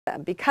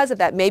them because of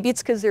that. Maybe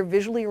it's because they're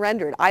visually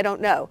rendered. I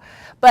don't know.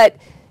 But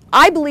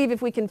I believe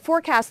if we can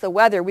forecast the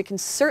weather, we can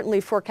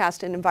certainly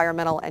forecast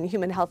environmental and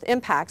human health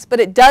impacts. But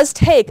it does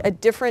take a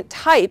different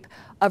type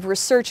of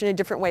research and a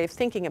different way of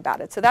thinking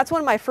about it. So that's one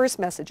of my first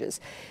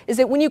messages, is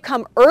that when you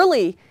come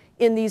early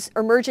in these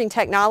emerging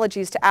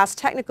technologies to ask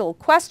technical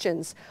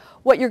questions,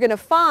 what you're going to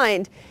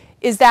find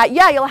is that,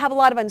 yeah, you'll have a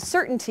lot of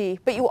uncertainty,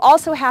 but you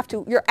also have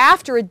to, you're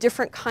after a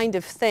different kind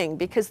of thing,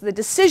 because the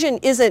decision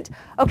isn't,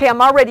 okay,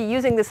 I'm already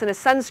using this in a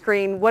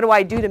sunscreen, what do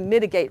I do to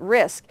mitigate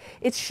risk?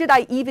 It's, should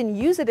I even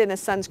use it in a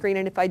sunscreen,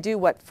 and if I do,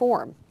 what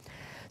form?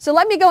 So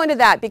let me go into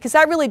that, because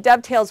that really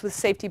dovetails with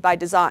safety by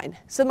design.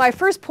 So my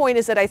first point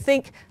is that I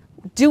think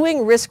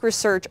doing risk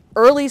research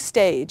early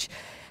stage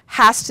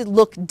has to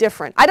look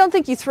different. I don't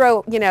think you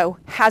throw,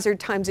 hazard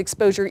times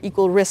exposure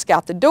equal risk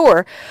out the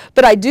door,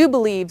 but I do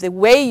believe the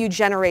way you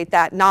generate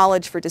that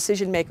knowledge for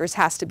decision makers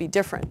has to be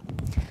different.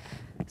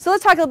 So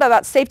let's talk a little bit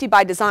about safety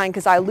by design,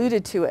 because I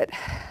alluded to it.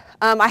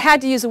 I had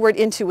to use the word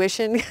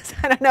intuition, because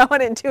I don't know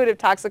what intuitive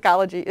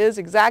toxicology is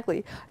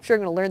exactly. I'm sure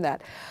I'm going to learn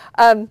that.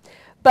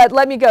 But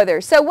let me go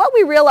there. So what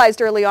we realized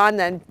early on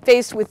then,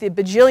 faced with the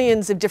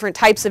bajillions of different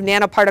types of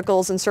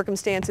nanoparticles and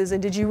circumstances,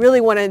 and did you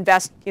really want to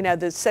invest,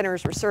 the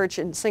center's research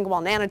in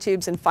single-wall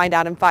nanotubes and find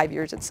out in 5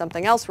 years it's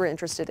something else we're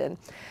interested in,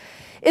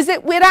 is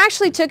that it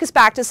actually took us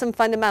back to some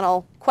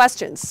fundamental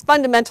questions,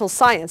 fundamental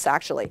science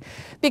actually,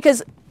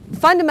 because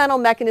fundamental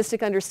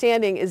mechanistic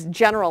understanding is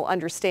general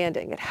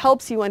understanding. It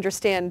helps you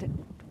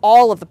understand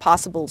all of the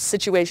possible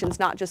situations,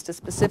 not just a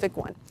specific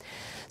one.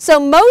 So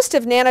most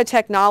of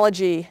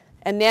nanotechnology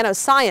and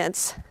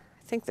nanoscience, I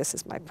think this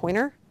is my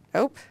pointer,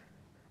 oh,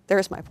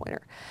 there's my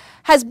pointer,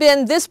 has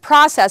been this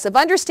process of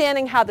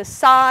understanding how the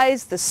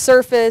size, the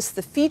surface,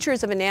 the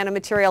features of a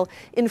nanomaterial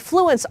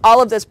influence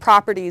all of those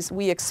properties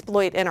we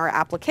exploit in our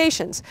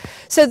applications.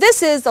 So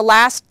this is the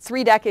last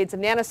 3 decades of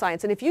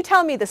nanoscience, and if you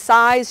tell me the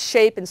size,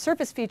 shape, and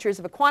surface features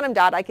of a quantum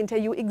dot, I can tell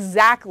you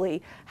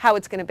exactly how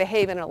it's going to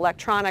behave in an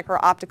electronic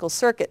or optical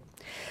circuit.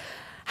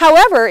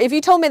 However, if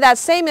you told me that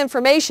same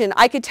information,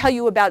 I could tell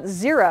you about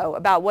zero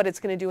about what it's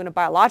going to do in a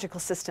biological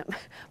system.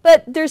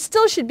 But there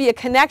still should be a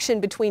connection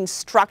between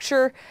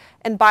structure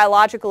and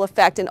biological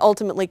effect and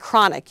ultimately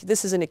chronic.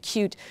 This is an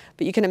acute,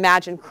 but you can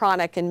imagine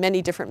chronic and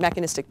many different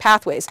mechanistic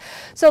pathways.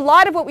 So a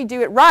lot of what we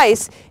do at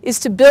Rice is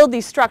to build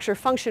these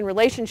structure-function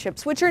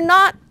relationships, which are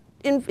not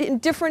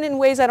different in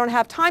ways I don't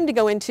have time to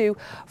go into,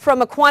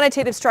 from a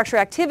quantitative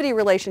structure-activity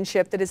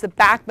relationship that is the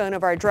backbone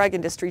of our drug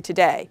industry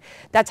today.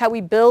 That's how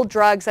we build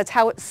drugs. That's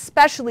how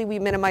especially we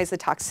minimize the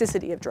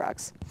toxicity of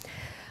drugs.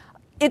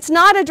 It's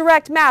not a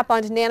direct map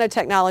onto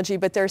nanotechnology,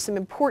 but there are some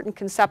important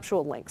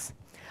conceptual links.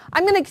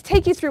 I'm going to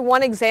take you through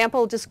one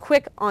example, just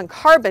quick, on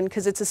carbon,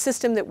 because it's a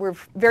system that we're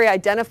very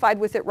identified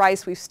with at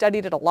Rice. We've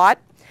studied it a lot.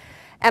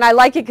 And I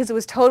like it because it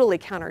was totally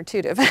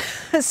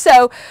counterintuitive.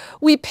 So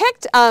we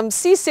picked,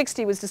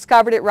 C60 was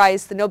discovered at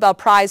Rice. The Nobel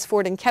Prize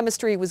for it in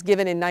chemistry was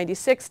given in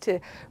 '96 to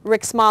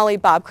Rick Smalley,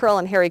 Bob Curl,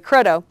 and Harry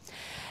Kroto.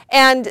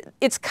 And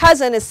its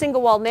cousin, a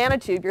single-wall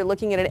nanotube, you're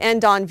looking at an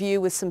end-on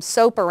view with some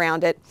soap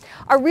around it,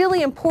 are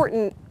really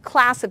important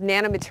class of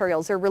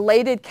nanomaterials. They're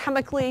related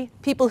chemically.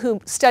 People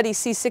who study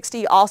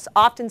C60 also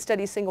often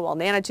study single-wall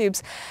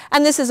nanotubes.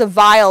 And this is a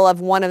vial of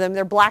one of them.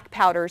 They're black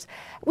powders.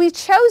 We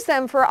chose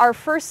them for our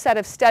first set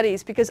of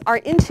studies because our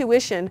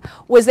intuition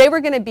was they were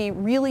going to be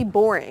really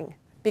boring,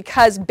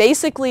 because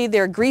basically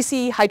they're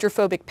greasy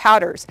hydrophobic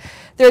powders.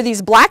 They're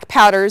these black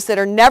powders that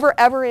are never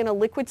ever in a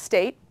liquid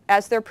state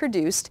as they're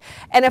produced.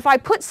 And if I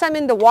put some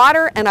into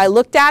water and I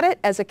looked at it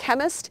as a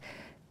chemist,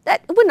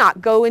 that would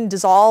not go and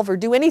dissolve or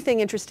do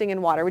anything interesting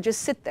in water. It would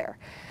just sit there.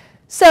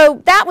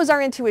 So that was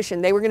our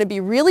intuition. They were going to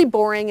be really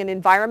boring in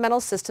environmental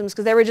systems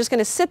because they were just going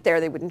to sit there.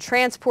 They wouldn't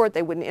transport.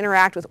 They wouldn't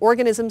interact with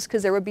organisms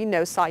because there would be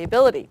no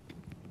solubility.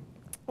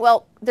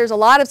 Well, there's a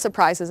lot of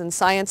surprises in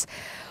science.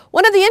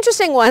 One of the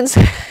interesting ones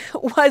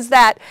was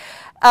that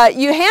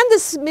you hand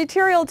this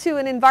material to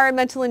an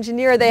environmental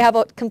engineer, they have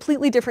a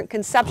completely different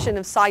conception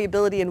of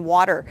solubility in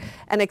water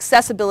and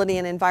accessibility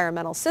in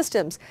environmental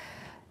systems.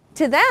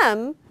 To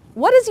them,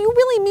 what does you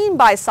really mean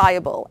by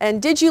soluble?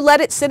 And did you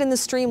let it sit in the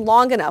stream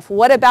long enough?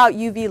 What about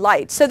UV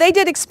light? So they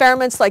did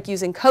experiments like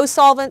using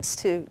co-solvents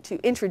to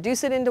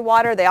introduce it into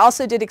water. They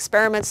also did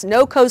experiments,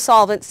 no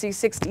co-solvent,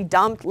 C60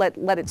 dumped,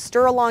 let it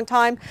stir a long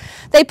time.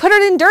 They put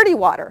it in dirty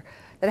water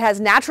that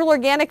has natural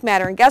organic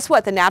matter, and guess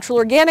what? The natural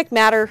organic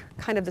matter,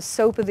 kind of the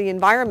soap of the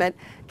environment,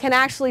 can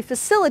actually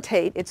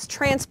facilitate its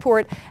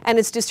transport and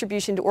its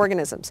distribution to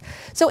organisms.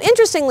 So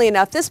interestingly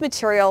enough, this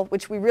material,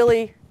 which we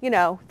really,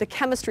 the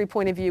chemistry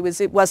point of view is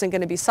it wasn't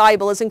going to be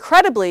soluble, is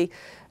incredibly,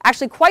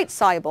 actually quite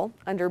soluble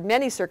under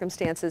many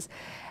circumstances,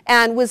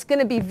 and was going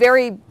to be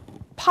very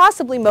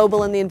possibly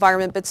mobile in the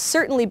environment, but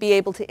certainly be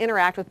able to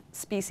interact with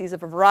species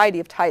of a variety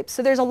of types.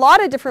 So there's a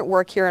lot of different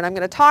work here, and I'm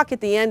going to talk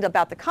at the end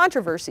about the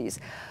controversies.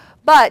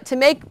 But to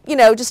make,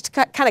 just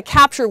to kind of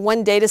capture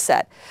one data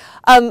set,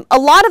 a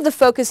lot of the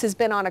focus has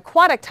been on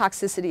aquatic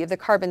toxicity of the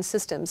carbon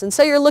systems. And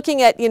so you're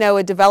looking at,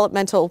 a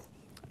developmental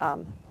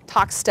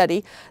tox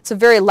study. It's a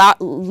very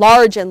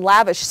large and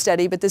lavish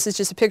study, but this is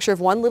just a picture of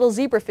one little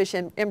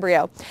zebrafish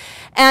embryo.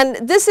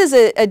 And this is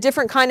a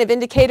different kind of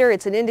indicator.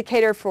 It's an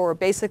indicator for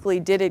basically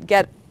did it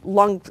get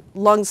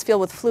lungs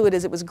filled with fluid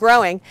as it was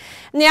growing.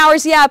 And the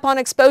hours, yeah, upon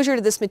exposure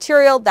to this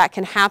material, that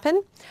can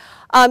happen.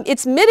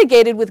 It's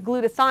mitigated with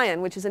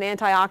glutathione, which is an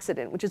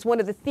antioxidant, which is one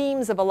of the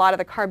themes of a lot of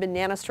the carbon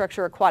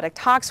nanostructure aquatic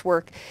tox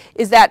work,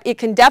 is that it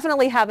can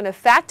definitely have an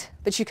effect,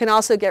 but you can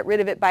also get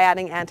rid of it by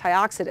adding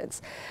antioxidants.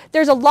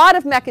 There's a lot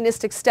of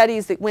mechanistic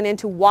studies that went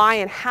into why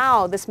and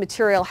how this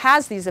material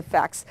has these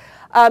effects.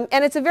 And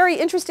it's a very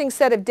interesting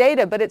set of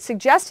data, but it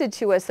suggested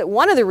to us that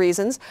one of the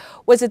reasons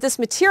was that this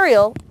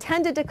material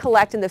tended to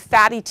collect in the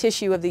fatty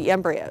tissue of the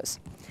embryos.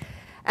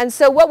 And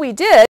so what we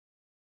did